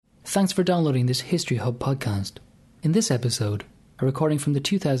Thanks for downloading this History Hub podcast. In this episode, a recording from the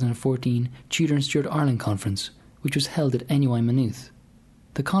 2014 Tudor and Stuart Ireland Conference, which was held at NUI Maynooth.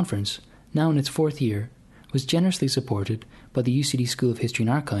 The conference, now in its fourth year, was generously supported by the UCD School of History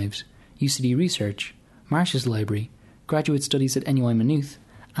and Archives, UCD Research, Marsh's Library, Graduate Studies at NUI Maynooth,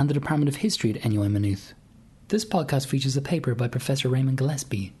 and the Department of History at NUI Maynooth. This podcast features a paper by Professor Raymond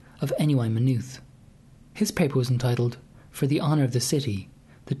Gillespie of NUI Maynooth. His paper was entitled, For the Honour of the City,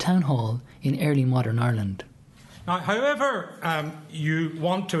 the Town Hall in Early Modern Ireland. Now, however you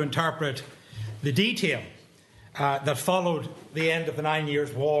want to interpret the detail that followed the end of the 9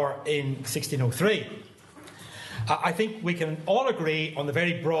 Years' War in 1603, I think we can all agree on the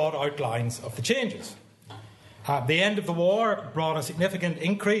very broad outlines of the changes. The end of the war brought a significant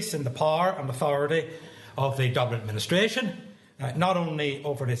increase in the power and authority of the Dublin administration, not only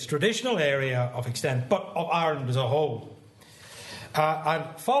over its traditional area of extent, but of Ireland as a whole. And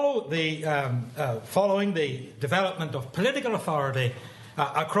following the development of political authority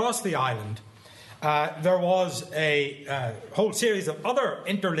across the island, there was a whole series of other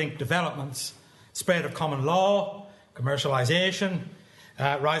interlinked developments: spread of common law, commercialisation,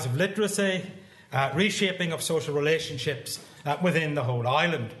 rise of literacy, reshaping of social relationships within the whole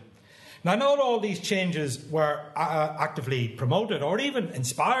island. Now, not all these changes were actively promoted or even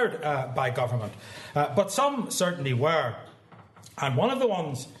inspired by government, but some certainly were. And one of the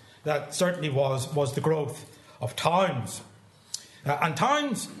ones that certainly was the growth of towns. And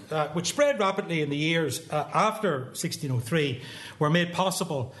towns, which spread rapidly in the years after 1603, were made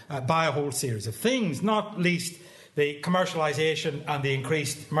possible by a whole series of things, not least the commercialisation and the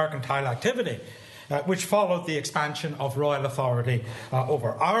increased mercantile activity, which followed the expansion of royal authority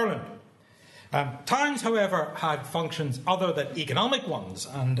over Ireland. Towns, however, had functions other than economic ones,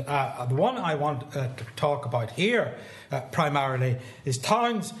 and the one I want to talk about here primarily is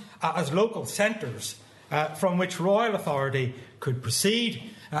towns as local centres from which royal authority could proceed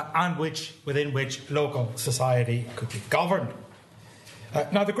and within which local society could be governed.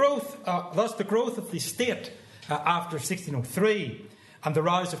 Now, the growth of the state after 1603 and the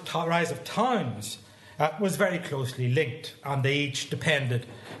rise of towns was very closely linked, and they each depended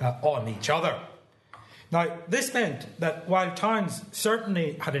on each other. Now, this meant that while towns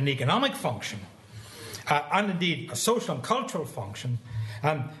certainly had an economic function, and indeed a social and cultural function,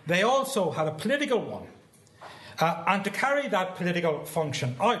 they also had a political one. And to carry that political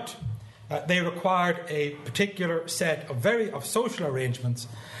function out, they required a particular set of social arrangements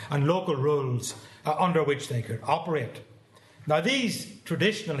and local rules under which they could operate. Now, these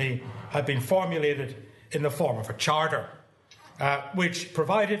traditionally had been formulated in the form of a charter, which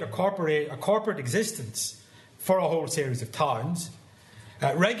provided a corporate existence for a whole series of towns,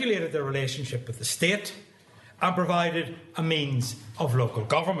 regulated their relationship with the state, and provided a means of local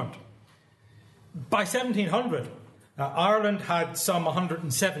government. By 1700, Ireland had some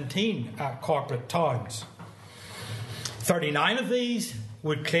 117 corporate towns. 39 of these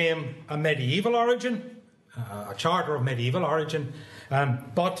would claim a medieval origin, a charter of medieval origin,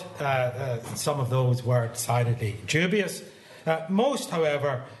 but some of those were decidedly dubious. Most,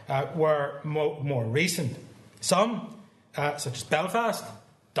 however, were more recent. Some, such as Belfast,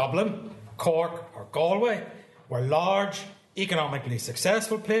 Dublin, Cork or Galway, were large, economically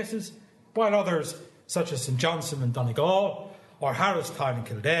successful places, while others, such as St Johnstone in Donegal, or Harristown in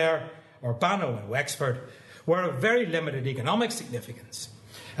Kildare, or Bannow in Wexford, were of very limited economic significance,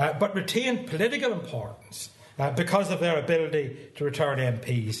 but retained political importance because of their ability to return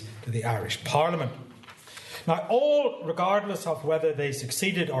MPs to the Irish Parliament. Now, all, regardless of whether they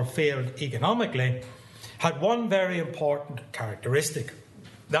succeeded or failed economically, had one very important characteristic.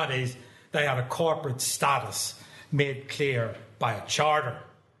 That is, they had a corporate status made clear by a charter.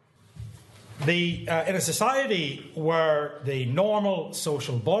 In a society where the normal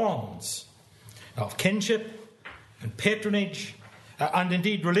social bonds of kinship and patronage and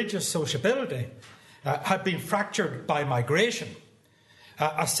indeed religious sociability had been fractured by migration,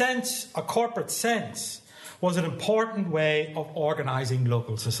 a corporate sense was an important way of organising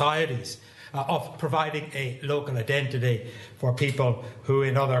local societies, of providing a local identity for people who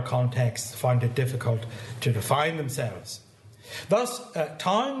in other contexts find it difficult to define themselves. Thus,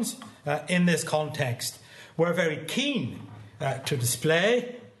 towns in this context were very keen to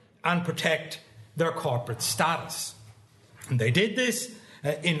display and protect their corporate status. And they did this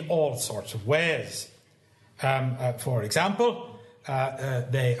in all sorts of ways. For example,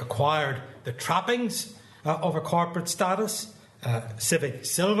 they acquired the trappings of a corporate status, civic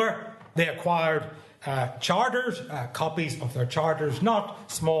silver. They acquired charters, copies of their charters,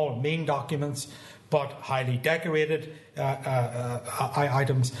 not small, mean documents, but highly decorated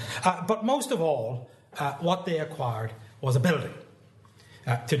items. But most of all, what they acquired was a building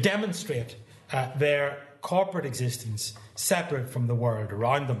to demonstrate their corporate existence separate from the world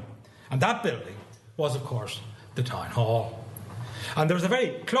around them. And that building was, of course, the town hall. And there was a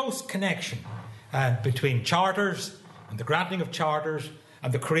very close connection between charters and the granting of charters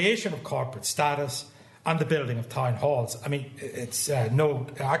and the creation of corporate status and the building of town halls. I mean, it's no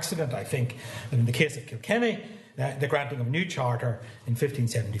accident, I think, that in the case of Kilkenny, the granting of a new charter in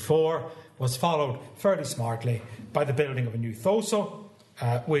 1574 was followed fairly smartly by the building of a new Thosal,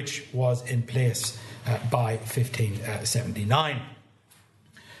 which was in place by 1579.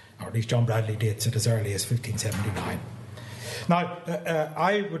 Or at least John Bradley dates it as early as 1579. Now,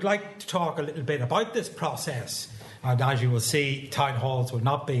 I would like to talk a little bit about this process. And as you will see, town halls will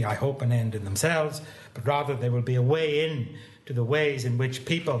not be, I hope, an end in themselves, but rather they will be a way in to the ways in which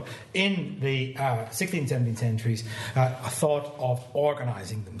people in the 16th, 17th centuries thought of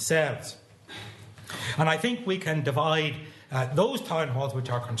organising themselves. And I think we can divide those town halls which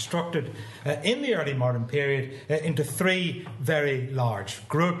are constructed in the early modern period into three very large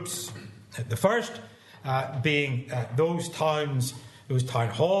groups. The first being those town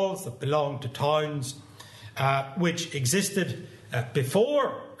halls that belonged to towns which existed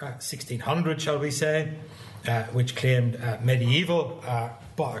before 1600, shall we say, which claimed medieval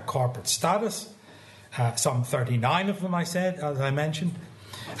corporate status. Some 39 of them, as I mentioned.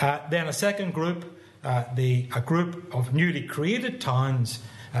 Then a second group, a group of newly created towns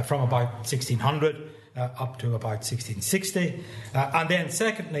from about 1600 up to about 1660. And then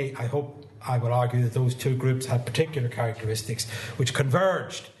secondly, I will argue that those two groups had particular characteristics which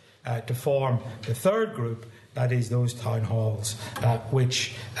converged to form the third group, that is those town halls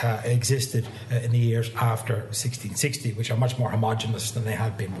which existed in the years after 1660, which are much more homogeneous than they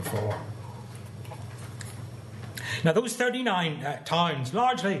had been before. Now, those 39 towns,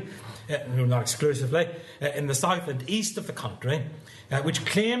 largely, not exclusively, in the south and east of the country, which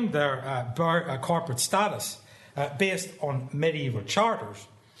claimed their corporate status based on medieval charters,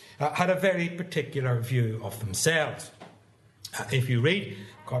 had a very particular view of themselves. If you read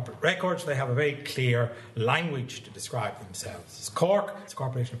corporate records, they have a very clear language to describe themselves. Cork, the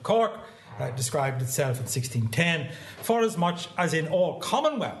Corporation of Cork, described itself in 1610, for as much as in all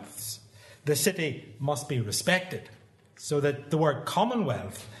commonwealths, the city must be respected. So that the word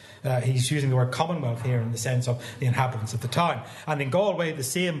commonwealth, he's using the word commonwealth here in the sense of the inhabitants of the town. And in Galway, the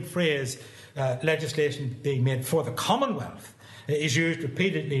same phrase, legislation being made for the commonwealth, is used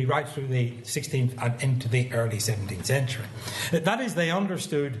repeatedly right through the 16th and into the early 17th century. That is, they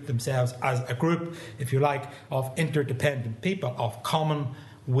understood themselves as a group, if you like, of interdependent people, of common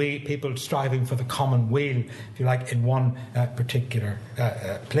people striving for the common weal, if you like, in one particular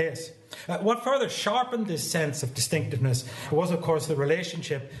place. What further sharpened this sense of distinctiveness was, of course, the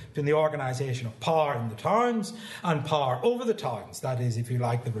relationship between the organisation of power in the towns and power over the towns. That is, if you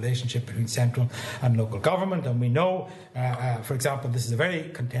like, the relationship between central and local government. And we know, for example, this is a very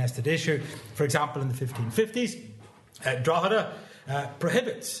contested issue. For example, in the 1550s, Drogheda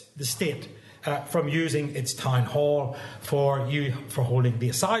prohibits the state from using its town hall for holding the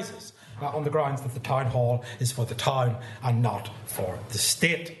assizes, on the grounds that the town hall is for the town and not for the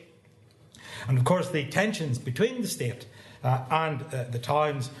state. And of course, the tensions between the state and the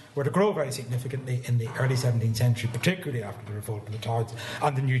towns were to grow very significantly in the early 17th century, particularly after the revolt of the towns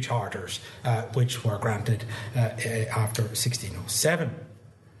and the new charters which were granted after 1607.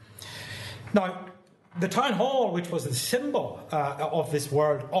 Now, the town hall, which was the symbol of this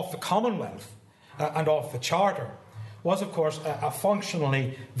world, of the Commonwealth and of the charter, was, of course, a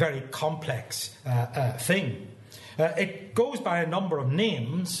functionally very complex thing. It goes by a number of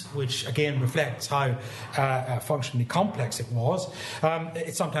names, which again reflects how functionally complex it was.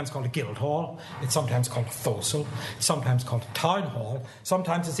 It's sometimes called a guild hall, it's sometimes called a thosal, it's sometimes called a town hall,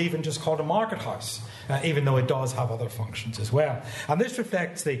 sometimes it's even just called a market house, even though it does have other functions as well. And this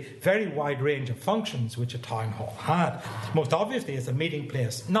reflects the very wide range of functions which a town hall had. Most obviously, it's a meeting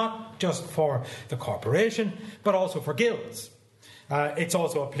place, not just for the corporation, but also for guilds. It's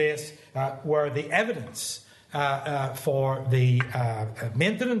also a place where the evidence for the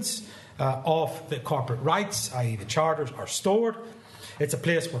maintenance of the corporate rights, i.e. the charters, are stored. It's a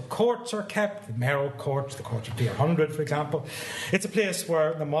place where courts are kept, the mayoral courts, the courts of Deer 100, for example. It's a place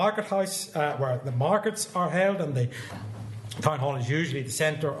where the market house, where the markets are held, and the town hall is usually the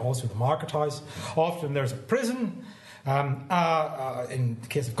centre, also the market house. Often there's a prison. In the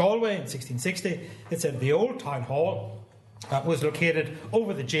case of Galway in 1660, it said the old town hall was located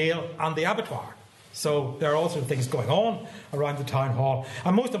over the jail and the abattoir. So there are all sorts of things going on around the town hall.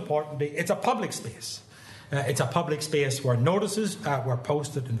 And most importantly, it's a public space. It's a public space where notices were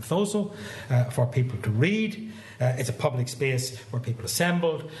posted in the Thosal for people to read. It's a public space where people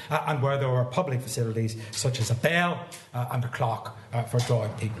assembled and where there were public facilities such as a bell and a clock for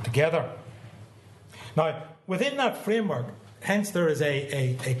drawing people together. Now, within that framework, hence there is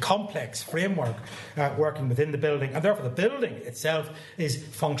a complex framework working within the building, and therefore the building itself is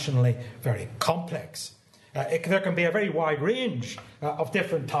functionally very complex. There can be a very wide range of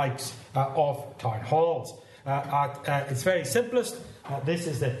different types of town halls. At its very simplest, this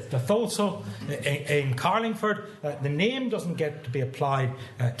is the Thosal in Carlingford. The name doesn't get to be applied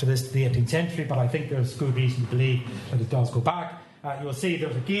to the 18th century, but I think there's good reason to believe that it does go back. You'll see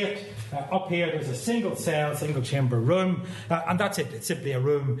there's a gate up here. There's a single cell, single chamber room, and that's it. It's simply a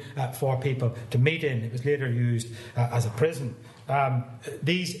room for people to meet in. It was later used as a prison.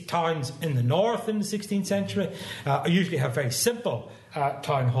 These towns in the north in the 16th century usually have very simple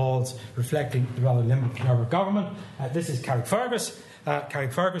town halls reflecting the rather limited power of government. This is Carrickfergus.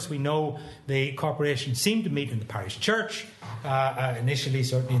 Carrickfergus, we know the corporation seemed to meet in the parish church, initially,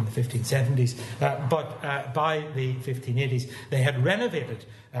 certainly in the 1570s, but by the 1580s they had renovated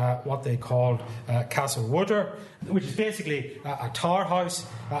what they called Castle Wooder, which is basically a tower house,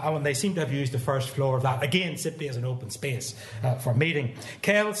 and they seem to have used the first floor of that, again, simply as an open space for meeting.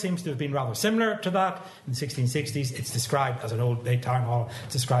 Kell seems to have been rather similar to that. In the 1660s, it's described as an old town hall,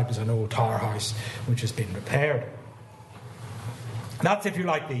 it's described as an old tower house, which has been repaired. That's, if you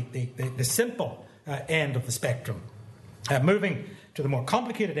like, the simple end of the spectrum. Moving to the more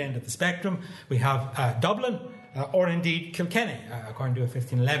complicated end of the spectrum, we have Dublin, or indeed Kilkenny. According to a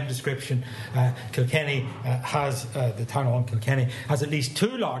 1511 description, Kilkenny has, the town hall in Kilkenny has at least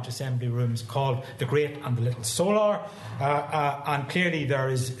two large assembly rooms called the Great and the Little Solar, and clearly there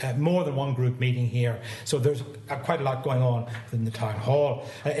is more than one group meeting here, so there's quite a lot going on within the town hall.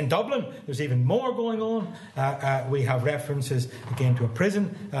 In Dublin, there's even more going on. We have references again to a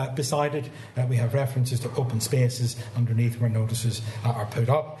prison beside it. We have references to open spaces underneath where notices are put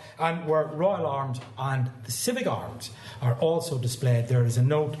up, and where Royal Arms and the Civic Arms are also displayed. There is a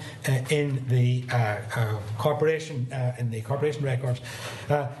note in the corporation records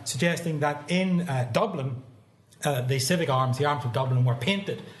suggesting that in Dublin, the Civic Arms, the arms of Dublin, were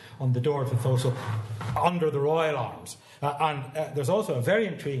painted on the door of the Thosal under the Royal Arms. And there's also a very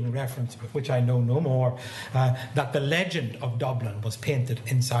intriguing reference, of which I know no more, that the legend of Dublin was painted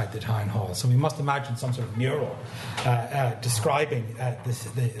inside the town hall. So we must imagine some sort of mural describing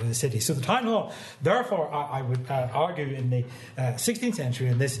the city. So the town hall, therefore, I would argue in the 16th century,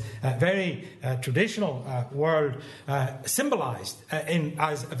 in this very traditional world, symbolised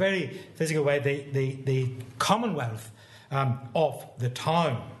as a very physical way the commonwealth of the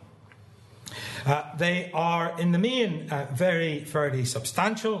town. They are, in the main, fairly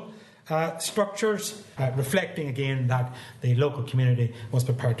substantial structures, reflecting again that the local community was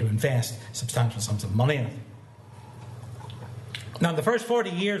prepared to invest substantial sums of money in it. Now, in the first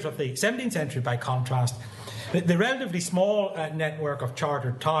 40 years of the 17th century, by contrast, the relatively small network of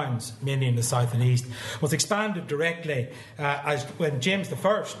chartered towns, mainly in the south and east, was expanded directly as when James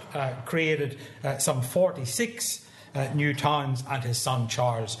I created some 46 new towns, and his son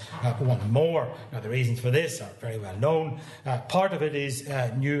Charles one more. Now, the reasons for this are very well known. Part of it is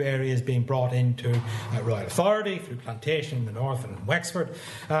new areas being brought into royal authority through plantation in the north and in Wexford,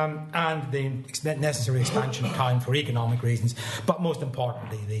 and the necessary expansion of town for economic reasons. But most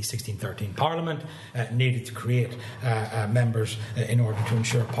importantly, the 1613 Parliament needed to create members in order to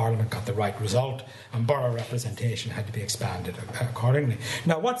ensure Parliament got the right result, and borough representation had to be expanded accordingly.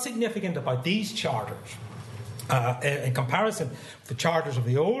 Now, what's significant about these charters in comparison with the charters of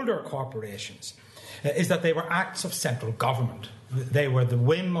the older corporations is that they were acts of central government. They were the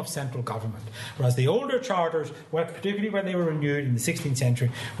whim of central government, whereas the older charters, particularly when they were renewed in the 16th century,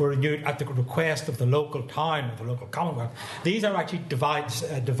 were renewed at the request of the local town or the local commonwealth. These are actually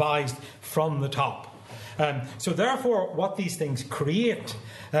devised from the top. So therefore, what these things create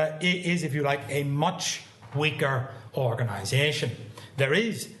is, if you like, a much weaker organisation. There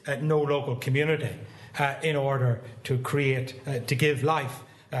is no local community in order to give life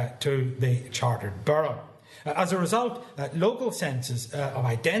to the chartered borough. As a result, local senses of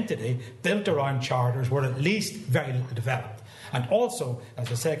identity built around charters were at least very little developed. And also, as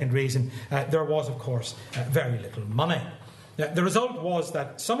a second reason, there was, of course, very little money. The result was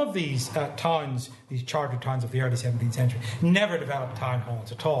that some of these towns, these chartered towns of the early 17th century, never developed town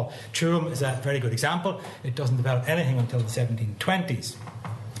halls at all. Tuam is a very good example. It doesn't develop anything until the 1720s.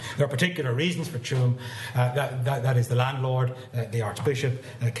 There are particular reasons for Tuam. That is, the landlord, the Archbishop,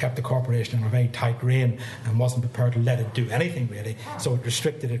 kept the corporation in a very tight rein and wasn't prepared to let it do anything really, so it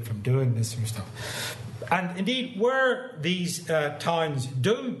restricted it from doing this sort of stuff. And indeed, where these towns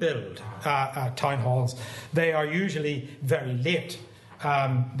do build town halls, they are usually very late.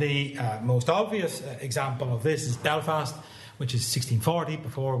 The most obvious example of this is Belfast, which is 1640,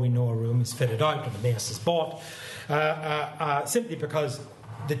 before we know a room is fitted out and the mace is bought, simply because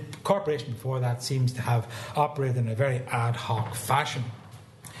the corporation before that seems to have operated in a very ad hoc fashion.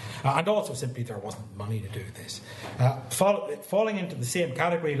 And also simply there wasn't money to do this. Falling into the same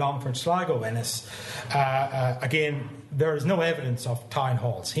category, Longford, Sligo, Ennis, again, there is no evidence of town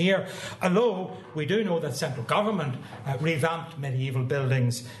halls here, although we do know that central government revamped medieval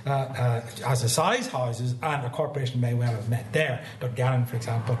buildings as assize houses, and a corporation may well have met there. Dungannon, for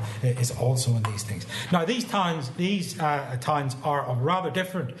example, is also in these things. Now, these towns are of rather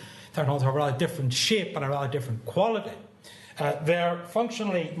different, town halls are of rather different shape and a rather different quality. They're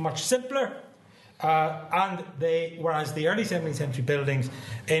functionally much simpler, and whereas the early 17th century buildings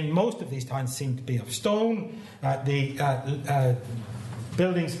in most of these towns seem to be of stone, the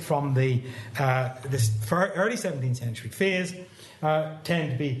buildings from this early 17th century phase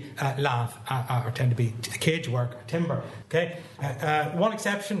tend to be lath, or tend to be cage work or timber. Okay, one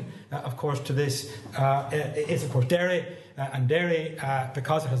exception, of course, to this is, of course, Derry. And Derry,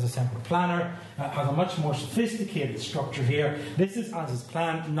 because it has a central planner, has a much more sophisticated structure here. This is as is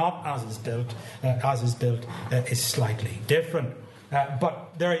planned, not as is built. As is built is slightly different.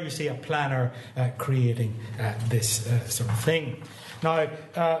 But there you see a planner creating this sort of thing. Now,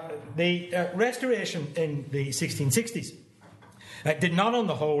 the restoration in the 1660s did not, on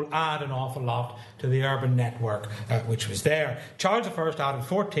the whole, add an awful lot to the urban network which was there. Charles I added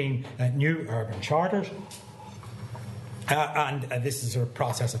 14 new urban charters. And this is a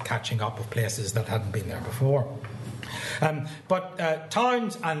process of catching up with places that hadn't been there before. But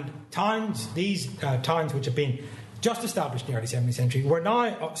these towns which have been just established in the early 17th century, were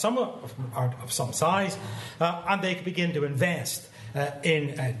now some of some size, and they could begin to invest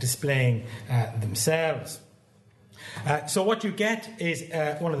in displaying themselves. So what you get is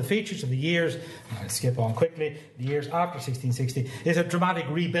one of the features of the years, I'll skip on quickly, the years after 1660, is a dramatic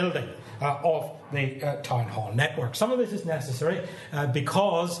rebuilding of the town hall network. Some of this is necessary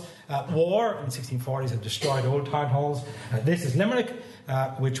because war in the 1640s had destroyed old town halls. This is Limerick,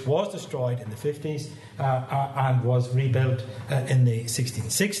 which was destroyed in the 50s and was rebuilt in the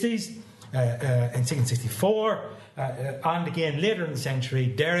 1660s, in 1664, and again later in the century,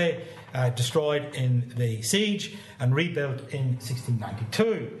 Derry, destroyed in the siege and rebuilt in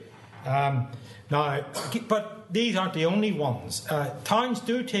 1692. But these aren't the only ones. Towns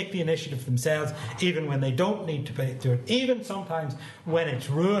do take the initiative themselves, even when they don't need to do it. Even sometimes when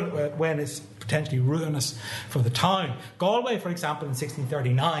it's potentially ruinous for the town. Galway, for example, in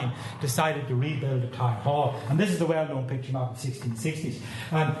 1639, decided to rebuild a town hall, and this is the well-known picture map of the 1660s.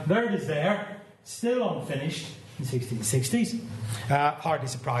 And there it is, there, still unfinished. In 1660s, hardly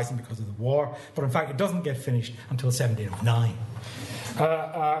surprising because of the war, but in fact it doesn't get finished until 1709.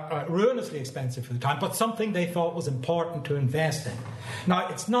 Ruinously expensive for the time, but something they thought was important to invest in. Now,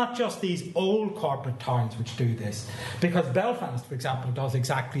 it's not just these old corporate towns which do this, because Belfast, for example, does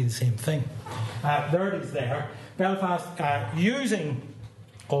exactly the same thing. There it is there. Belfast using,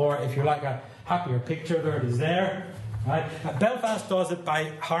 or if you like a happier picture, there it is there. Right? Belfast does it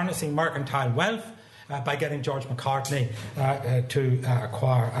by harnessing mercantile wealth, by getting George Macartney to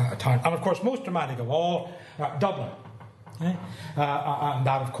acquire a town. And of course, most dramatic of all, Dublin. And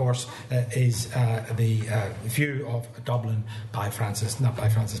that, of course, is the view of Dublin by Francis, not by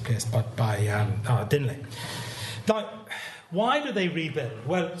Francis Place, but by Dinley. Now, why do they rebuild?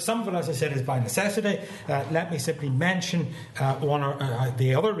 Well, some of it, as I said, is by necessity. Let me simply mention one or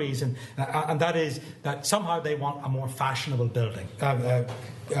the other reason, and that is that somehow they want a more fashionable building.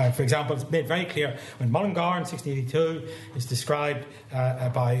 For example, it's made very clear when Mullingar in 1682 is described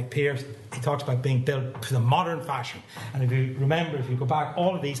by Pearse, he talks about being built to the modern fashion. And if you remember, if you go back,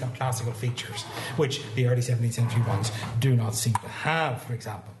 all of these have classical features, which the early 17th century ones do not seem to have, for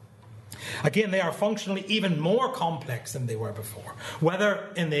example. Again, they are functionally even more complex than they were before, whether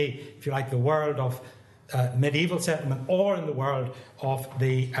in the, if you like, the world of medieval settlement or in the world of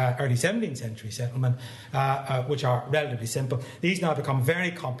the early 17th century settlement, which are relatively simple. These now become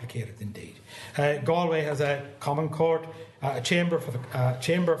very complicated indeed. Galway has a common court, a chamber for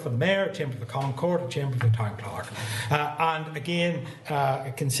the mayor, a chamber for the Common Court, a chamber for the town clerk. And again,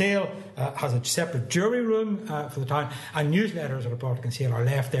 Kinsale has a separate jury room for the town, and newsletters that are brought to Kinsale are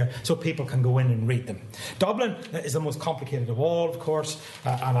left there so people can go in and read them. Dublin is the most complicated of all, of course,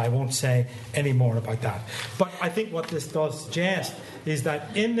 and I won't say any more about that. But I think what this does suggest is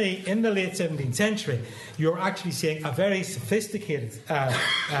that in the late 17th century, you're actually seeing a very sophisticated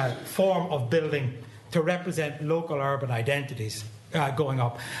form of building to represent local urban identities going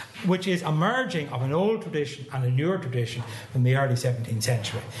up, which is a merging of an old tradition and a newer tradition from the early 17th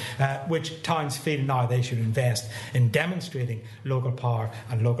century, which towns feel now they should invest in demonstrating local power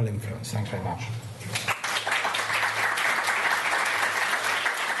and local influence. Thanks very much.